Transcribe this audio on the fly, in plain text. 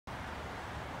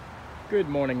Good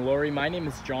morning, Lorrie. My name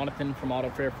is Jonathan from Auto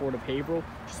Fair Ford of Haverhill.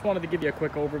 Just wanted to give you a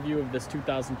quick overview of this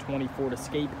 2020 Ford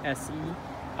Escape SE.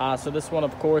 So this one,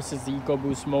 of course, is the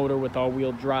EcoBoost motor with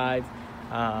all-wheel drive,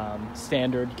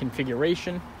 standard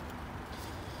configuration.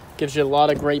 Gives you a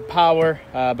lot of great power,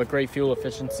 but great fuel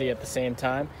efficiency at the same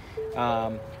time.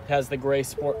 It has the gray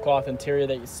sport cloth interior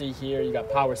that you see here. You got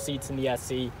power seats in the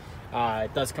SE.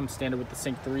 It does come standard with the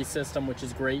Sync 3 system, which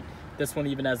is great. This one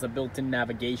even has a built-in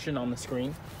navigation on the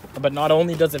screen. But not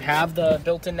only does it have the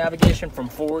built-in navigation from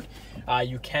Ford,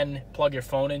 you can plug your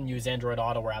phone in, use Android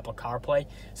Auto or Apple CarPlay.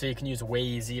 So you can use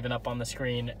Waze even up on the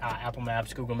screen, Apple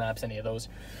Maps, Google Maps, any of those.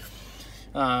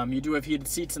 You do have heated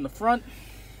seats in the front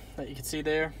that you can see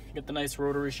there. You get the nice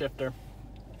rotary shifter.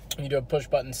 You do have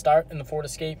push-button start in the Ford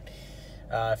Escape.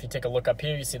 If you take a look up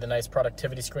here, you see the nice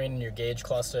productivity screen and your gauge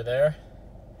cluster there.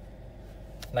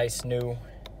 Nice new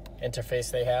interface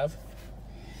they have.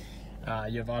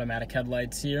 You have automatic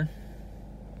headlights here.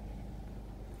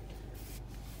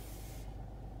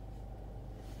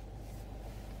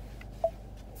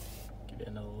 Give you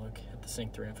another look at the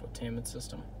Sync 3 infotainment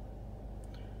system.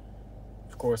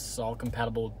 Of course, it's all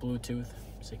compatible with Bluetooth,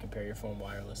 so you can pair your phone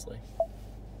wirelessly.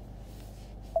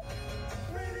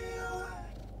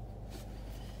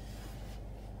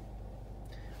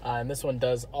 And this one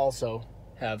does also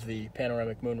have the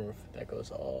panoramic moonroof that goes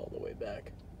all the way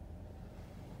back.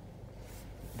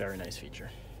 Very nice feature.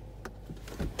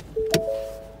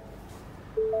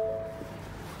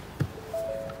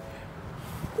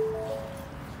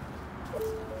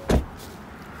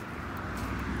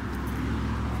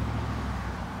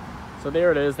 So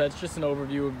there it is. That's just an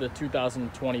overview of the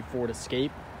 2020 Ford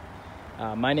Escape.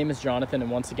 My name is Jonathan,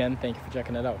 and once again, thank you for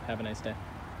checking it out. Have a nice day.